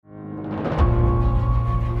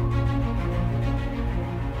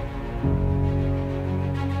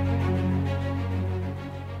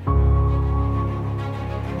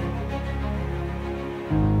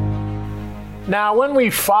Now, when we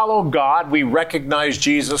follow God, we recognize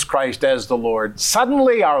Jesus Christ as the Lord.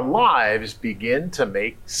 Suddenly, our lives begin to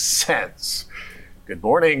make sense. Good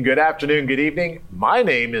morning, good afternoon, good evening. My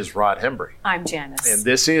name is Rod Hembry. I'm Janice. And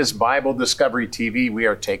this is Bible Discovery TV. We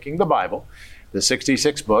are taking the Bible, the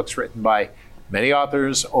 66 books written by many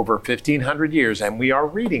authors over 1,500 years, and we are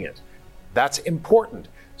reading it. That's important.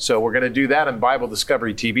 So we're going to do that on Bible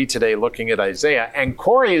Discovery TV today, looking at Isaiah. And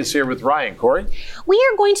Corey is here with Ryan. Corey? We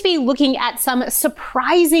are going to be looking at some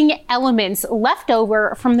surprising elements left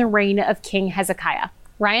over from the reign of King Hezekiah.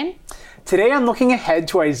 Ryan? Today I'm looking ahead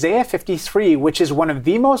to Isaiah 53, which is one of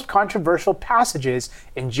the most controversial passages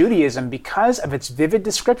in Judaism because of its vivid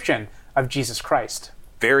description of Jesus Christ.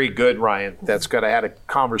 Very good, Ryan. That's good. I had a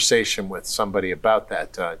conversation with somebody about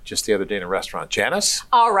that just the other day in a restaurant. Janice?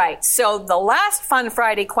 All right. So the last Fun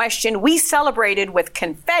Friday question we celebrated with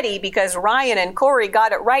confetti because Ryan and Corey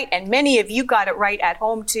got it right, and many of you got it right at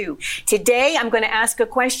home too. Today I'm going to ask a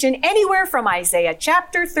question anywhere from Isaiah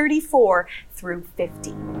chapter 34 through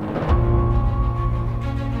 50.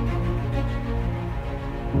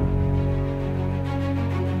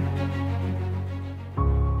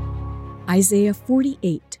 Isaiah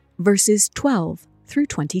 48, verses 12 through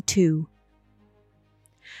 22.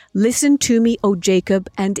 Listen to me, O Jacob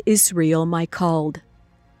and Israel, my called.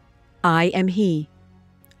 I am he.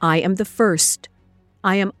 I am the first.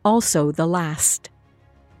 I am also the last.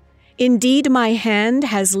 Indeed, my hand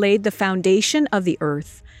has laid the foundation of the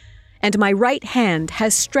earth, and my right hand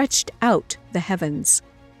has stretched out the heavens.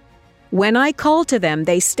 When I call to them,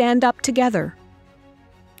 they stand up together.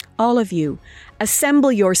 All of you,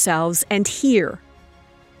 assemble yourselves and hear.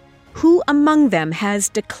 Who among them has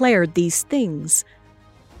declared these things?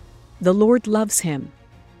 The Lord loves him.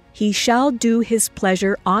 He shall do his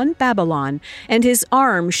pleasure on Babylon, and his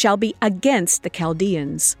arm shall be against the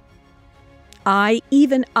Chaldeans. I,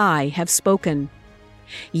 even I, have spoken.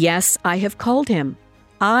 Yes, I have called him.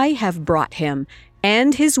 I have brought him,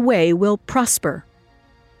 and his way will prosper.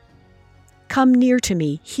 Come near to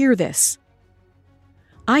me, hear this.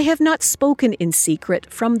 I have not spoken in secret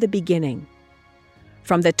from the beginning.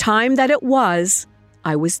 From the time that it was,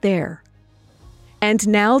 I was there. And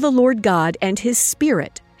now the Lord God and his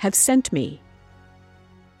Spirit have sent me.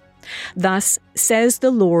 Thus says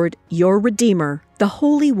the Lord, your Redeemer, the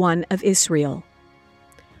Holy One of Israel.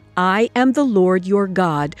 I am the Lord your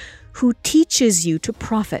God, who teaches you to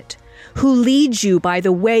profit, who leads you by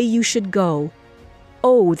the way you should go.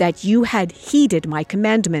 Oh, that you had heeded my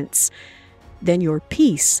commandments! Then your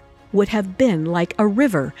peace would have been like a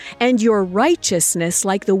river, and your righteousness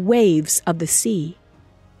like the waves of the sea.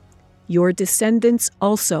 Your descendants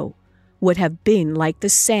also would have been like the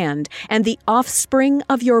sand, and the offspring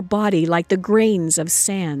of your body like the grains of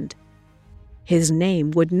sand. His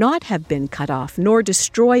name would not have been cut off, nor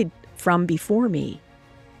destroyed from before me.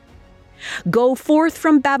 Go forth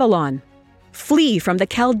from Babylon, flee from the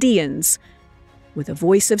Chaldeans. With a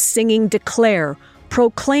voice of singing declare,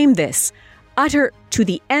 proclaim this, utter to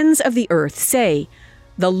the ends of the earth, say,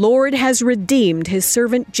 the Lord has redeemed his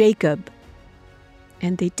servant Jacob.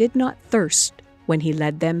 And they did not thirst when he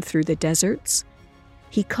led them through the deserts.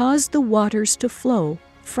 He caused the waters to flow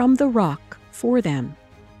from the rock for them.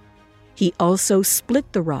 He also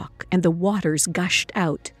split the rock, and the waters gushed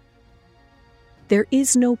out. There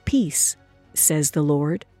is no peace, says the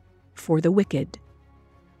Lord, for the wicked.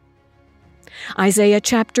 Isaiah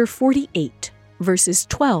chapter 48, verses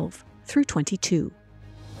 12 through 22.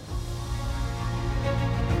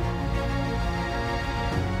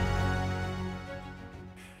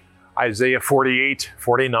 Isaiah 48,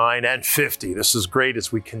 49, and 50. This is great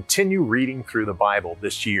as we continue reading through the Bible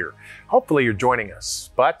this year. Hopefully you're joining us.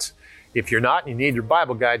 But if you're not and you need your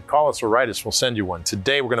Bible guide, call us or write us. We'll send you one.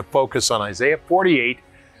 Today we're going to focus on Isaiah 48,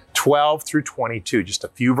 12 through 22. Just a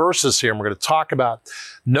few verses here, and we're going to talk about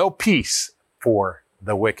no peace for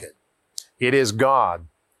the wicked. It is God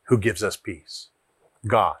who gives us peace.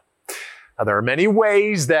 God. Now, there are many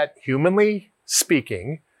ways that, humanly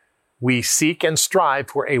speaking, we seek and strive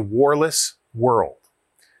for a warless world.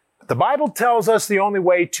 But the Bible tells us the only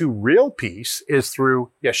way to real peace is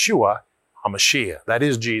through Yeshua HaMashiach. That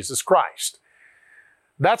is Jesus Christ.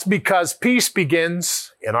 That's because peace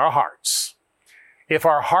begins in our hearts. If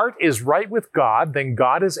our heart is right with God, then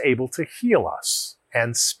God is able to heal us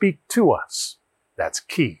and speak to us. That's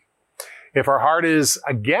key. If our heart is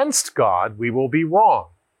against God, we will be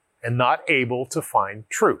wrong and not able to find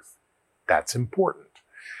truth. That's important.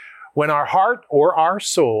 When our heart or our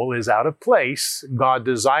soul is out of place, God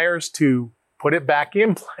desires to put it back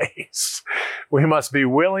in place. We must be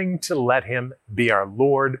willing to let him be our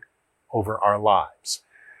Lord over our lives.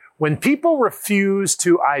 When people refuse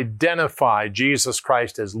to identify Jesus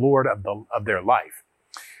Christ as Lord of their life,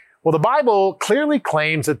 well, the Bible clearly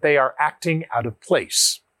claims that they are acting out of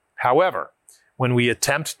place. However, when we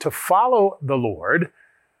attempt to follow the Lord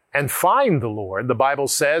and find the Lord, the Bible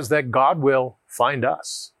says that God will find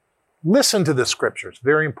us. Listen to this scripture. It's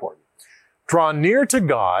very important. Draw near to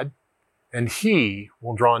God, and He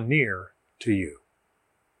will draw near to you.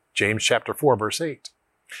 James chapter 4, verse 8.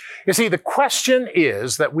 You see, the question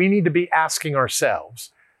is that we need to be asking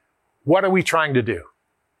ourselves, what are we trying to do?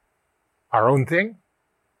 Our own thing?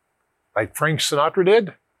 Like Frank Sinatra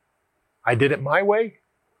did? I did it my way?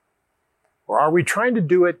 Or are we trying to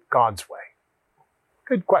do it God's way?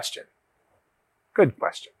 Good question. Good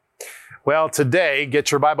question. Well, today,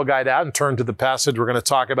 get your Bible guide out and turn to the passage. We're going to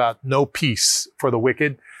talk about no peace for the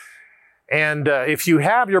wicked. And if you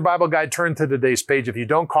have your Bible guide, turn to today's page. If you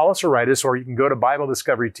don't, call us or write us, or you can go to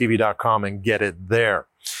BibleDiscoveryTV.com and get it there.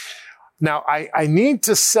 Now, I need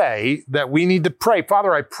to say that we need to pray.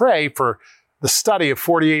 Father, I pray for the study of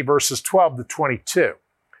 48 verses 12 to 22.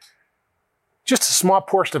 Just a small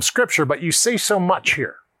portion of Scripture, but you say so much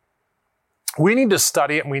here. We need to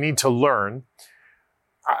study it and we need to learn.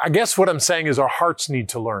 I guess what I'm saying is our hearts need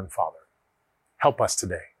to learn, Father. Help us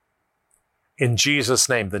today. In Jesus'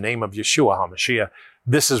 name, the name of Yeshua HaMashiach,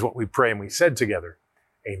 this is what we pray and we said together,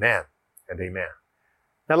 amen and amen.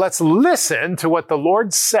 Now let's listen to what the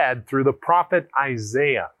Lord said through the prophet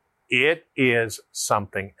Isaiah. It is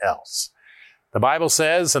something else. The Bible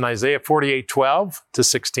says in Isaiah 48:12 to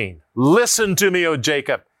 16, listen to me, O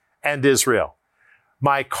Jacob and Israel,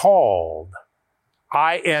 my called.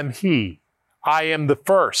 I am He. I am the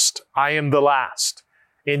first. I am the last.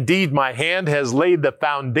 Indeed, my hand has laid the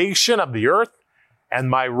foundation of the earth, and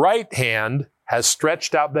my right hand has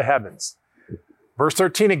stretched out the heavens. Verse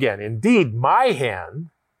 13 again. Indeed, my hand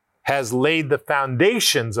has laid the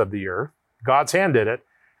foundations of the earth. God's hand did it.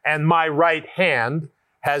 And my right hand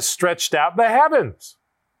has stretched out the heavens.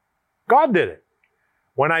 God did it.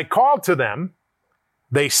 When I call to them,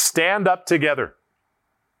 they stand up together.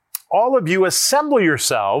 All of you assemble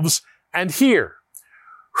yourselves and hear.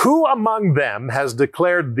 Who among them has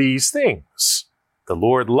declared these things? The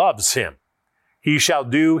Lord loves him. He shall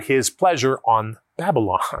do his pleasure on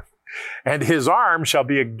Babylon, and his arm shall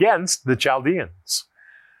be against the Chaldeans.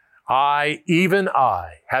 I, even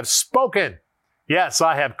I, have spoken. Yes,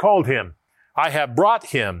 I have called him. I have brought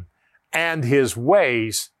him and his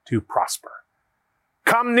ways to prosper.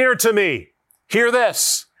 Come near to me. Hear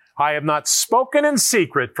this. I have not spoken in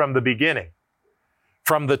secret from the beginning.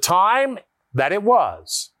 From the time that it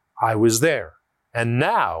was, I was there. And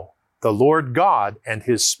now the Lord God and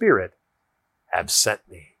his Spirit have sent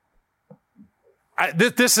me.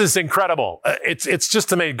 This is incredible. It's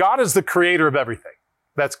just amazing. God is the creator of everything.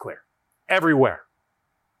 That's clear. Everywhere.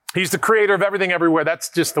 He's the creator of everything everywhere. That's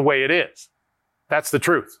just the way it is. That's the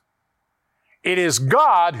truth. It is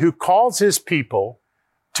God who calls his people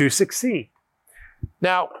to succeed.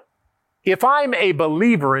 Now, if I'm a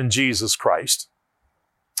believer in Jesus Christ,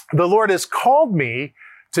 the Lord has called me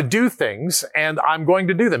to do things, and I'm going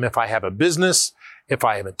to do them. If I have a business, if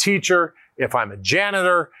I am a teacher, if I'm a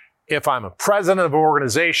janitor, if I'm a president of an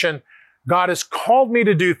organization, God has called me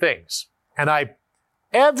to do things. And I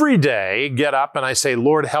every day get up and I say,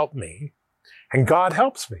 Lord, help me. And God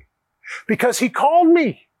helps me because he called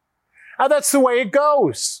me. Now, that's the way it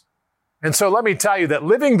goes. And so let me tell you that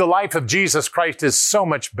living the life of Jesus Christ is so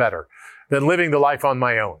much better than living the life on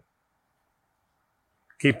my own.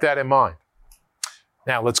 Keep that in mind.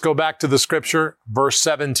 Now, let's go back to the scripture, verse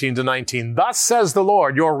 17 to 19. Thus says the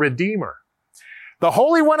Lord, your Redeemer, the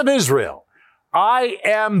Holy One of Israel. I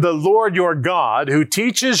am the Lord your God who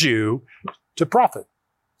teaches you to profit,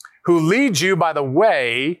 who leads you by the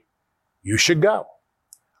way you should go.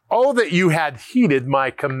 Oh, that you had heeded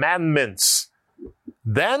my commandments.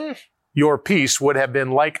 Then your peace would have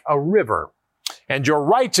been like a river, and your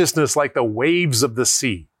righteousness like the waves of the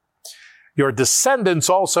sea. Your descendants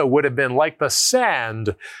also would have been like the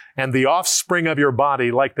sand, and the offspring of your body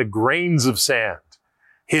like the grains of sand.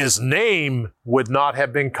 His name would not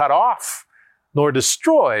have been cut off, nor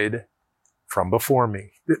destroyed from before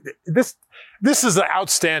me. This is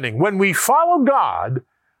outstanding. When we follow God,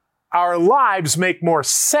 our lives make more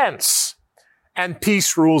sense, and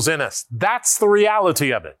peace rules in us. That's the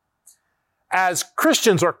reality of it. As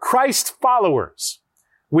Christians or Christ followers,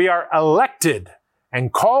 we are elected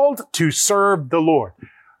and called to serve the Lord.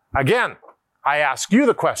 Again, I ask you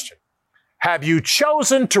the question, have you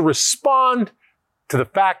chosen to respond to the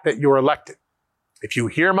fact that you're elected? If you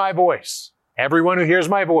hear my voice, everyone who hears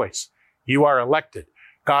my voice, you are elected.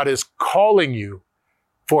 God is calling you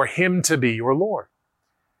for him to be your Lord.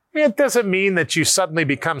 It doesn't mean that you suddenly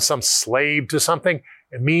become some slave to something.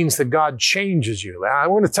 It means that God changes you. I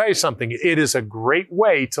want to tell you something. It is a great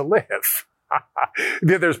way to live.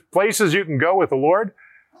 There's places you can go with the Lord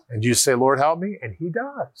and you say, Lord, help me. And he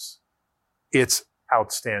does. It's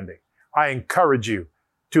outstanding. I encourage you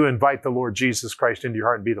to invite the Lord Jesus Christ into your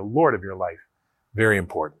heart and be the Lord of your life. Very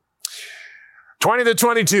important.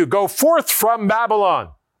 20-22, go forth from Babylon.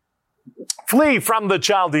 Flee from the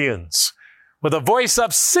Chaldeans. With a voice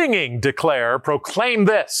of singing declare, proclaim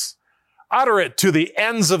this. Utter it to the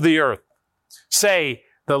ends of the earth. Say,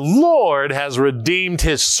 the Lord has redeemed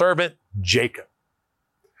his servant Jacob.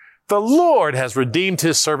 The Lord has redeemed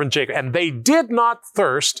his servant Jacob. And they did not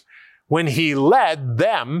thirst when he led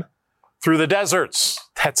them through the deserts.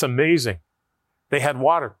 That's amazing. They had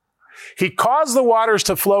water. He caused the waters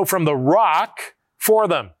to flow from the rock for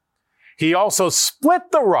them. He also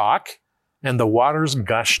split the rock, and the waters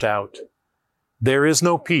gushed out. There is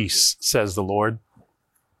no peace, says the Lord,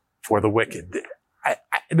 for the wicked.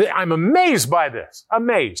 I'm amazed by this.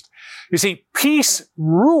 Amazed. You see, peace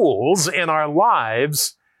rules in our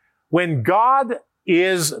lives when God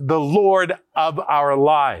is the Lord of our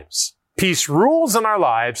lives. Peace rules in our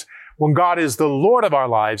lives when God is the Lord of our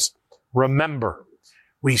lives. Remember,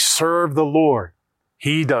 we serve the Lord.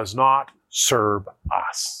 He does not serve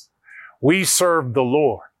us. We serve the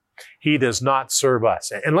Lord. He does not serve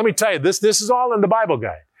us. And let me tell you, this is all in the Bible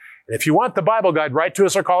Guide. And if you want the Bible Guide, write to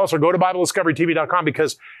us or call us or go to BibleDiscoveryTV.com,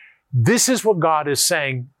 because this is what God is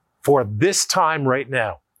saying for this time right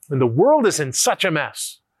now. When the world is in such a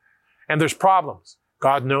mess and there's problems,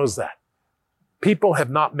 God knows that. People have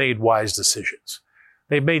not made wise decisions.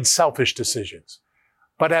 They've made selfish decisions.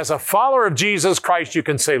 But as a follower of Jesus Christ, you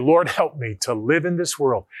can say, Lord, help me to live in this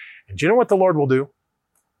world. And do you know what the Lord will do?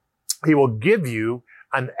 He will give you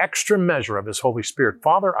an extra measure of his Holy Spirit.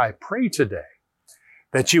 Father, I pray today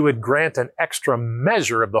that you would grant an extra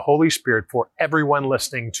measure of the Holy Spirit for everyone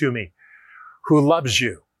listening to me who loves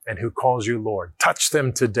you and who calls you Lord. Touch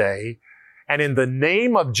them today. And in the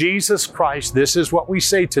name of Jesus Christ, this is what we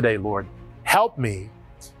say today, Lord. Help me.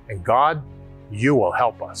 And God, you will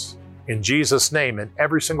help us. In Jesus' name, and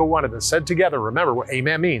every single one of us said together, remember what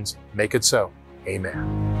amen means. Make it so.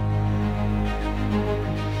 Amen.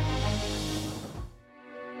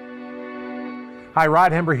 Hi,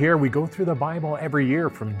 Rod Hember here. We go through the Bible every year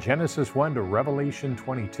from Genesis 1 to Revelation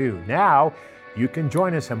 22. Now, you can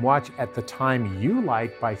join us and watch at the time you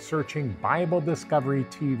like by searching Bible Discovery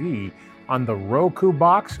TV on the Roku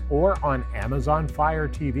box or on Amazon Fire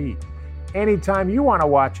TV. Anytime you want to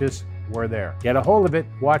watch us, we're there. Get a hold of it.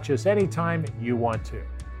 Watch us anytime you want to.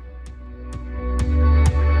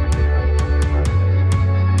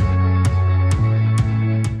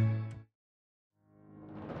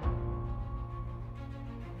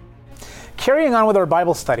 Carrying on with our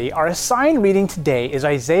Bible study, our assigned reading today is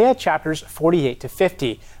Isaiah chapters 48 to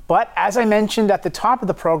 50. But as I mentioned at the top of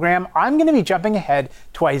the program, I'm going to be jumping ahead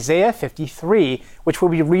to Isaiah 53, which we'll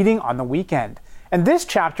be reading on the weekend. And this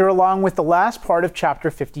chapter, along with the last part of chapter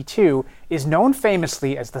 52, is known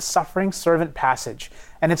famously as the suffering servant passage.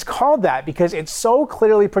 And it's called that because it so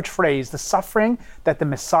clearly portrays the suffering that the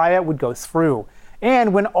Messiah would go through.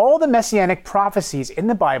 And when all the messianic prophecies in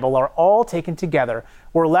the Bible are all taken together,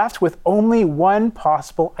 we're left with only one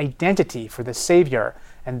possible identity for the Savior,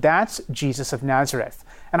 and that's Jesus of Nazareth.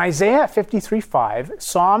 And Isaiah 53:5,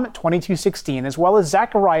 Psalm 22:16, as well as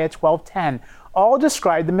Zechariah 12:10, all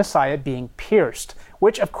describe the Messiah being pierced,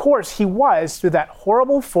 which of course he was through that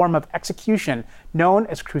horrible form of execution known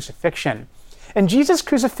as crucifixion. And Jesus'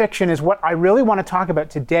 crucifixion is what I really want to talk about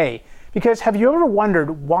today, because have you ever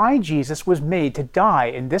wondered why Jesus was made to die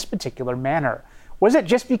in this particular manner? Was it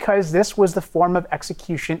just because this was the form of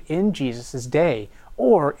execution in Jesus' day,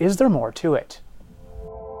 or is there more to it?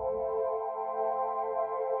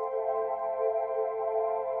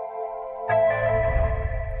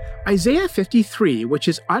 Isaiah 53, which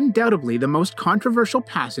is undoubtedly the most controversial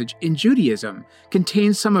passage in Judaism,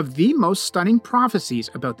 contains some of the most stunning prophecies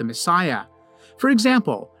about the Messiah. For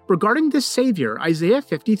example, regarding this Savior, Isaiah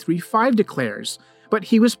 53:5 declares, "But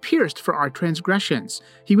he was pierced for our transgressions,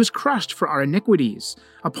 he was crushed for our iniquities.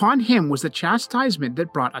 Upon him was the chastisement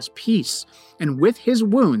that brought us peace, and with his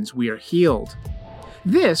wounds we are healed."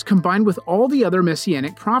 This, combined with all the other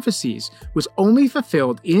messianic prophecies, was only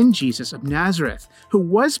fulfilled in Jesus of Nazareth, who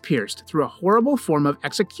was pierced through a horrible form of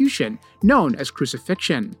execution known as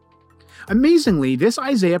crucifixion. Amazingly, this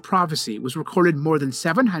Isaiah prophecy was recorded more than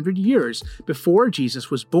 700 years before Jesus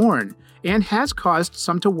was born, and has caused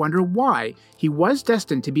some to wonder why he was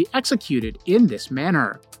destined to be executed in this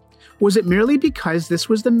manner. Was it merely because this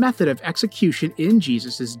was the method of execution in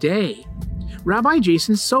Jesus' day? Rabbi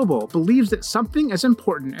Jason Sobel believes that something as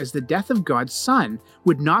important as the death of God's Son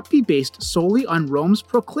would not be based solely on Rome's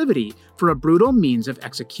proclivity for a brutal means of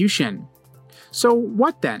execution. So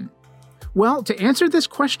what then? Well, to answer this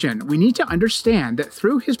question, we need to understand that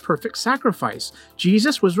through his perfect sacrifice,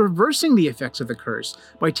 Jesus was reversing the effects of the curse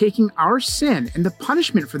by taking our sin and the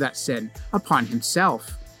punishment for that sin upon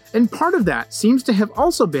himself. And part of that seems to have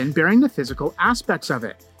also been bearing the physical aspects of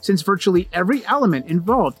it, since virtually every element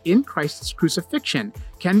involved in Christ's crucifixion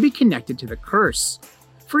can be connected to the curse.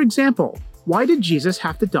 For example, why did Jesus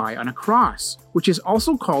have to die on a cross, which is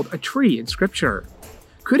also called a tree in Scripture?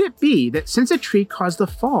 Could it be that since a tree caused the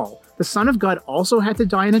fall, the Son of God also had to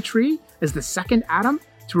die on a tree as the second Adam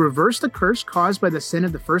to reverse the curse caused by the sin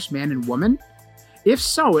of the first man and woman? If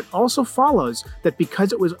so, it also follows that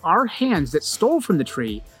because it was our hands that stole from the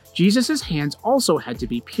tree, Jesus' hands also had to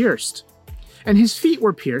be pierced. And his feet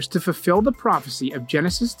were pierced to fulfill the prophecy of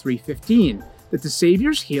Genesis 3:15, that the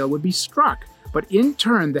Savior's heel would be struck, but in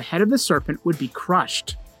turn the head of the serpent would be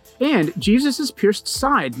crushed. And Jesus' pierced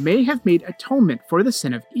side may have made atonement for the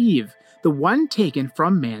sin of Eve, the one taken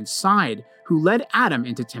from man's side, who led Adam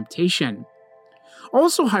into temptation.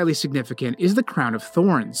 Also highly significant is the crown of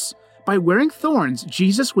thorns. By wearing thorns,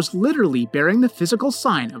 Jesus was literally bearing the physical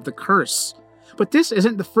sign of the curse. But this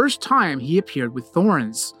isn't the first time he appeared with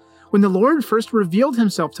thorns. When the Lord first revealed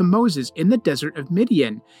himself to Moses in the desert of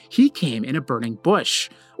Midian, he came in a burning bush,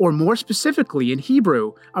 or more specifically in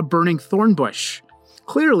Hebrew, a burning thorn bush.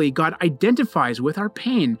 Clearly, God identifies with our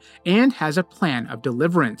pain and has a plan of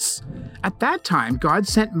deliverance. At that time, God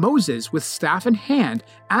sent Moses with staff in hand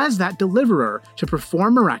as that deliverer to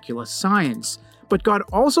perform miraculous signs. But God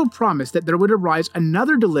also promised that there would arise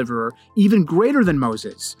another deliverer even greater than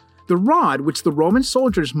Moses. The rod which the Roman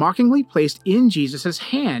soldiers mockingly placed in Jesus'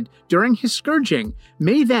 hand during his scourging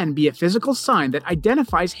may then be a physical sign that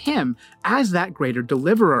identifies him as that greater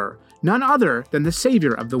deliverer, none other than the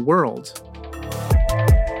Savior of the world.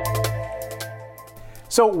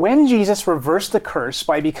 So when Jesus reversed the curse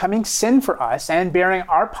by becoming sin for us and bearing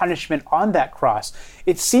our punishment on that cross,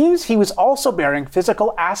 it seems he was also bearing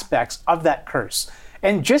physical aspects of that curse.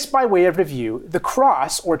 And just by way of review, the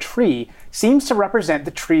cross, or tree, seems to represent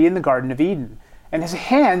the tree in the Garden of Eden. And his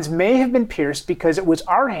hands may have been pierced because it was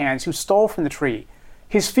our hands who stole from the tree.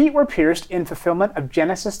 His feet were pierced in fulfillment of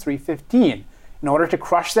Genesis 3:15. In order to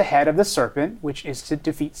crush the head of the serpent, which is to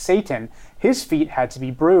defeat Satan, his feet had to be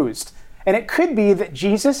bruised. And it could be that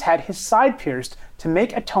Jesus had his side pierced to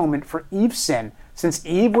make atonement for Eve's sin, since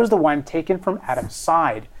Eve was the one taken from Adam's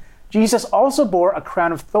side. Jesus also bore a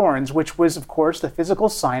crown of thorns, which was, of course, the physical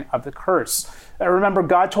sign of the curse. Remember,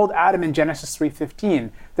 God told Adam in Genesis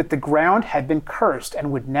 3:15 that the ground had been cursed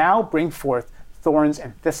and would now bring forth thorns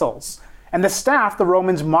and thistles. And the staff the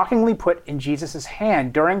Romans mockingly put in Jesus'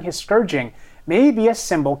 hand during his scourging may be a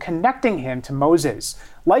symbol connecting him to Moses.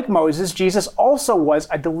 Like Moses, Jesus also was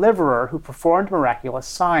a deliverer who performed miraculous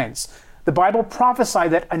signs. The Bible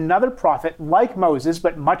prophesied that another prophet like Moses,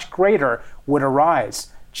 but much greater, would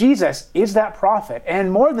arise. Jesus is that prophet, and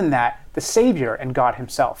more than that, the Savior and God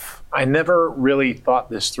himself. I never really thought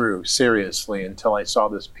this through seriously until I saw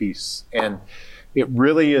this piece. And it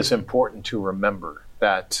really is important to remember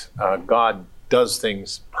that God does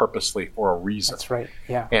things purposely for a reason. That's right,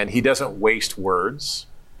 yeah. And he doesn't waste words.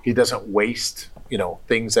 He doesn't waste,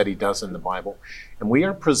 things that he does in the Bible. And we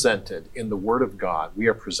are presented in the Word of God. We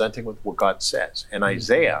are presenting with what God says. And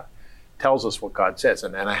Isaiah tells us what God says.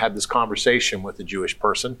 And I had this conversation with a Jewish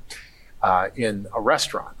person in a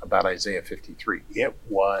restaurant about Isaiah 53. It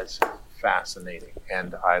was fascinating.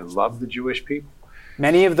 And I love the Jewish people.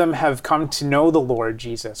 Many of them have come to know the Lord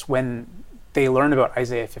Jesus when they learn about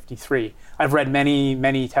Isaiah 53. I've read many,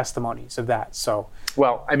 many testimonies of that. So,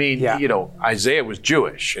 well, Isaiah was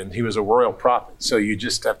Jewish and he was a royal prophet. So you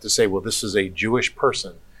just have to say, well, this is a Jewish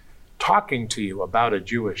person talking to you about a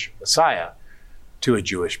Jewish Messiah to a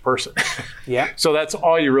Jewish person. Yeah. So that's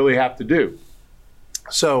all you really have to do.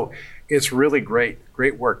 So it's really great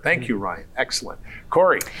work. Thank you, Ryan. Excellent.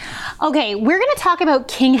 Corey. Okay, we're going to talk about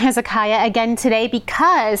King Hezekiah again today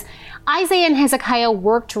because Isaiah and Hezekiah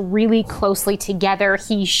worked really closely together.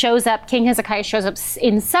 King Hezekiah shows up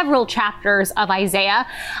in several chapters of Isaiah.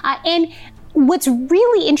 And what's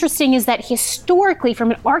really interesting is that historically,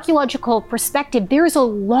 from an archaeological perspective, there's a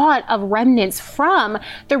lot of remnants from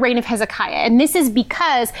the reign of Hezekiah. And this is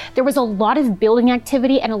because there was a lot of building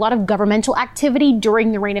activity and a lot of governmental activity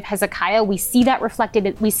during the reign of Hezekiah. We see that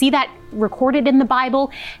recorded in the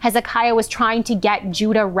Bible. Hezekiah was trying to get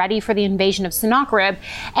Judah ready for the invasion of Sennacherib.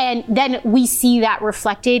 And then we see that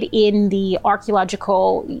reflected in the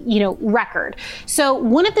archaeological, record. So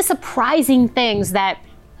one of the surprising things that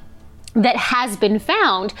that has been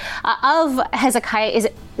found of Hezekiah is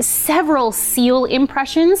several seal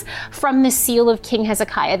impressions from the seal of King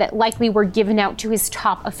Hezekiah that likely were given out to his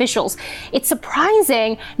top officials. It's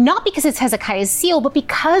surprising, not because it's Hezekiah's seal, but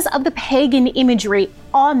because of the pagan imagery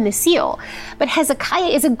on the seal. But Hezekiah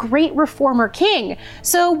is a great reformer king.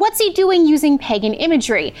 So what's he doing using pagan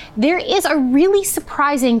imagery? There is a really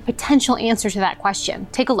surprising potential answer to that question.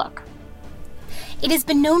 Take a look. It has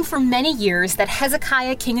been known for many years that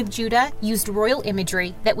Hezekiah, king of Judah, used royal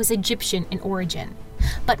imagery that was Egyptian in origin.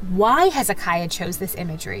 But why Hezekiah chose this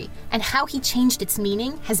imagery and how he changed its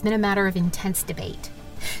meaning has been a matter of intense debate.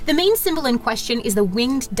 The main symbol in question is the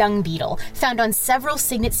winged dung beetle, found on several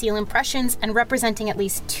signet seal impressions and representing at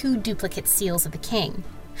least 2 duplicate seals of the king.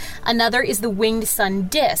 Another is the winged sun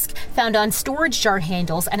disk, found on storage jar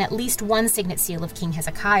handles and at least 1 signet seal of King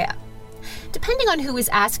Hezekiah. Depending on who is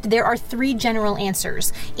asked, there are 3 general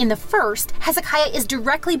answers. In the first, Hezekiah is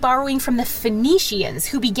directly borrowing from the Phoenicians,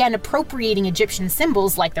 who began appropriating Egyptian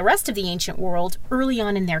symbols like the rest of the ancient world early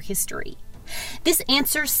on in their history. This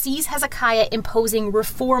answer sees Hezekiah imposing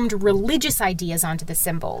reformed religious ideas onto the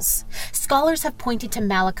symbols. Scholars have pointed to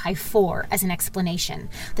Malachi 4 as an explanation.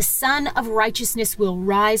 The Sun of Righteousness will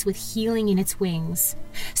rise with healing in its wings.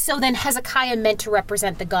 So then Hezekiah meant to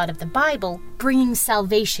represent the God of the Bible, bringing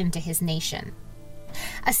salvation to his nation.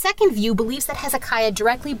 A second view believes that Hezekiah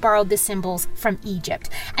directly borrowed the symbols from Egypt,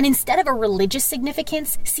 and instead of a religious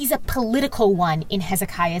significance, sees a political one in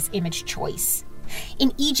Hezekiah's image choice.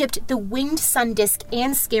 In Egypt, the winged sun disk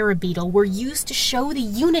and scarab beetle were used to show the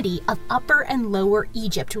unity of Upper and Lower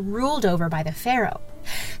Egypt ruled over by the pharaoh.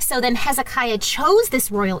 So then Hezekiah chose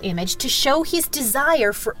this royal image to show his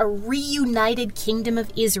desire for a reunited kingdom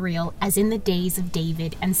of Israel as in the days of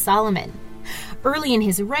David and Solomon. Early in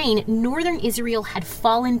his reign, northern Israel had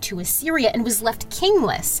fallen to Assyria and was left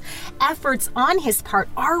kingless. Efforts on his part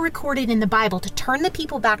are recorded in the Bible to turn the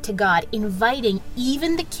people back to God, inviting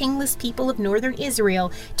even the kingless people of northern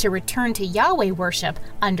Israel to return to Yahweh worship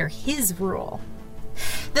under his rule.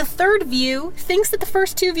 The third view thinks that the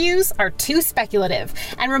first 2 views are too speculative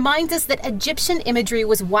and reminds us that Egyptian imagery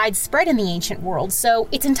was widespread in the ancient world, so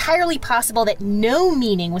it's entirely possible that no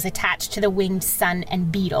meaning was attached to the winged sun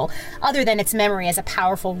and beetle, other than its memory as a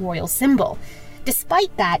powerful royal symbol.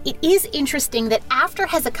 Despite that, it is interesting that after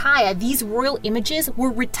Hezekiah, these royal images were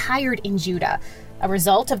retired in Judah, a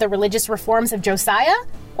result of the religious reforms of Josiah,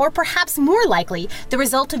 or perhaps more likely, the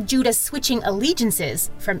result of Judah switching allegiances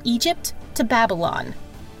from Egypt to Babylon.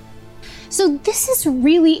 So this is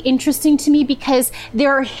really interesting to me because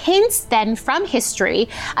there are hints then from history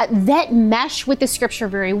that mesh with the scripture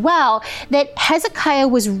very well, that Hezekiah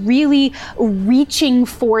was really reaching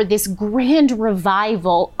for this grand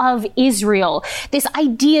revival of Israel. This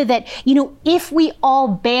idea that, if we all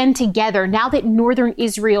band together, now that northern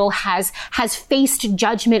Israel has faced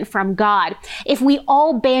judgment from God, if we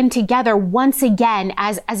all band together once again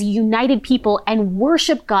as a united people and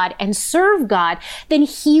worship God and serve God, then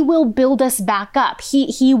he will build us back up.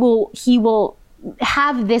 He will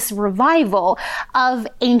have this revival of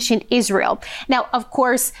ancient Israel. Now, of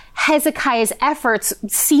course, Hezekiah's efforts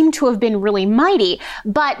seem to have been really mighty,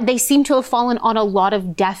 but they seem to have fallen on a lot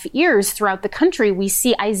of deaf ears throughout the country. We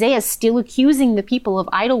see Isaiah still accusing the people of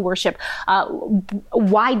idol worship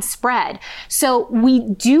widespread. So we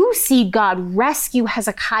do see God rescue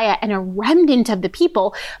Hezekiah and a remnant of the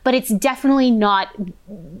people, but it's definitely not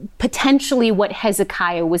potentially what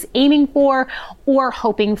Hezekiah was aiming for or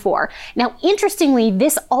hoping for. Now, interestingly,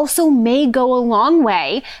 this also may go a long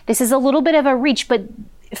way. This is a little bit of a reach, but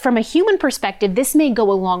from a human perspective, this may go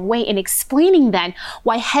a long way in explaining then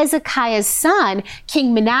why Hezekiah's son,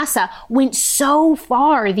 King Manasseh, went so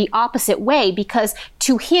far the opposite way, because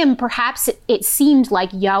to him, perhaps it seemed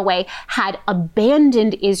like Yahweh had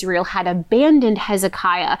abandoned Israel, had abandoned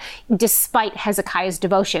Hezekiah, despite Hezekiah's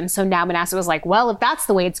devotion. So now Manasseh was like, well, if that's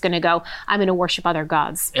the way it's going to go, I'm going to worship other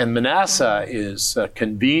gods. And Manasseh is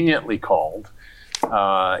conveniently called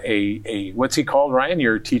what's he called, Ryan?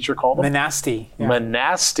 Your teacher called him? Manasti. Yeah.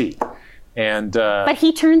 Manasti. And but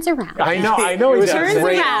he turns around. I know he turns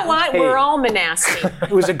around. You know what? We're all Manasseh.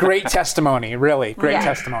 It was a great testimony, really. Great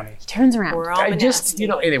testimony. He turns around. We're all Manasseh.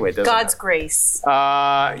 Anyway, it doesn't God's matter. grace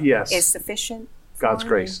yes. is sufficient. God's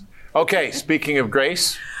grace. Okay, speaking of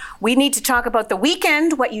grace. We need to talk about the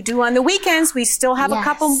weekend, what you do on the weekends. We still have a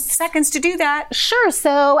couple seconds to do that. Sure.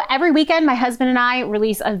 So every weekend, my husband and I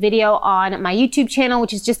release a video on my YouTube channel,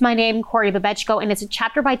 which is just my name, Corey Babechko, and it's a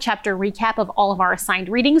chapter-by-chapter recap of all of our assigned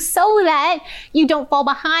readings so that you don't fall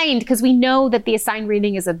behind, because we know that the assigned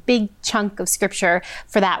reading is a big chunk of scripture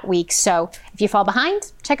for that week. So if you fall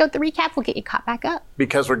behind, check out the recap. We'll get you caught back up.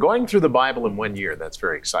 Because we're going through the Bible in 1 year. That's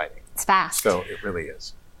very exciting. It's fast. So it really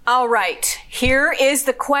is. All right, here is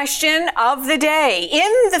the question of the day.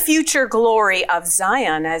 In the future glory of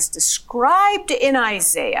Zion, as described in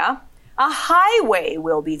Isaiah, a highway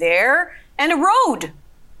will be there and a road.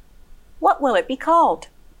 What will it be called?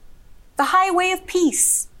 The highway of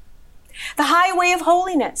peace, the highway of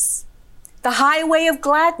holiness, the highway of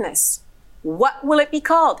gladness. What will it be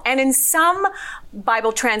called? And in some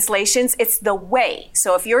Bible translations, it's the way.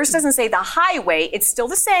 So if yours doesn't say the highway, it's still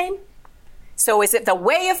the same. So is it the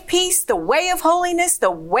way of peace, the way of holiness, the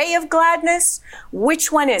way of gladness?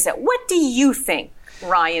 Which one is it? What do you think,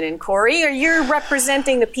 Ryan and Corey? Are you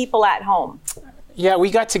representing the people at home? Yeah, we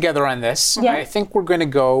got together on this. Yeah. I think we're going to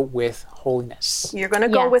go with holiness. You're going to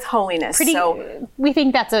go Yeah. with holiness. So We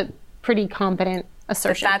think that's a pretty competent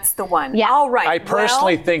assertion. that's the one. Yeah. All right. I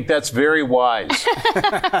personally Well, think that's very wise.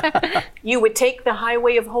 you would take the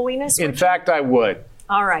highway of holiness? In fact, I would.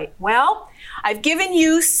 All right. Well, I've given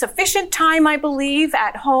you sufficient time, I believe,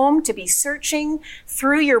 at home to be searching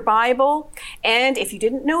through your Bible. And if you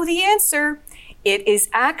didn't know the answer, it is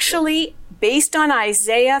actually based on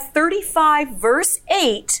Isaiah 35, verse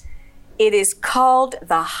 8. It is called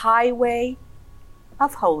the highway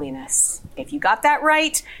of holiness. If you got that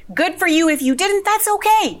right, good for you. If you didn't, that's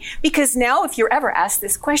okay. Because now, if you're ever asked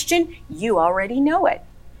this question, you already know it.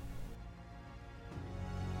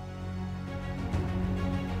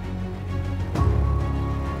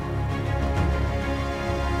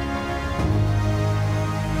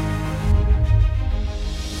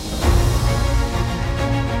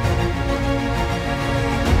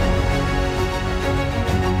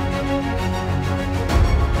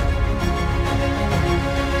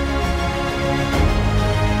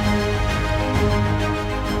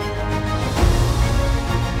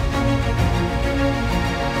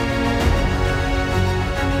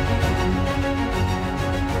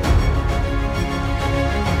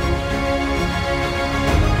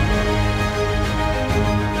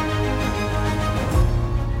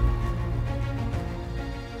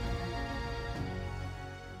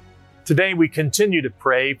 Today, we continue to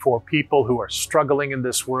pray for people who are struggling in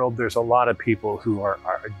this world. There's a lot of people who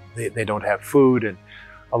they don't have food, and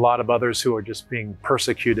a lot of others who are just being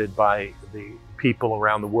persecuted by the people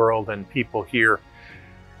around the world and people here.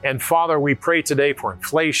 And Father, we pray today for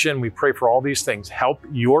inflation. We pray for all these things. Help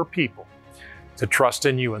your people to trust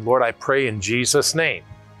in you. And Lord, I pray in Jesus' name,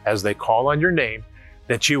 as they call on your name,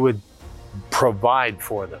 that you would provide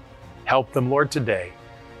for them. Help them, Lord, today.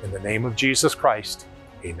 In the name of Jesus Christ,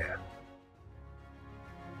 amen.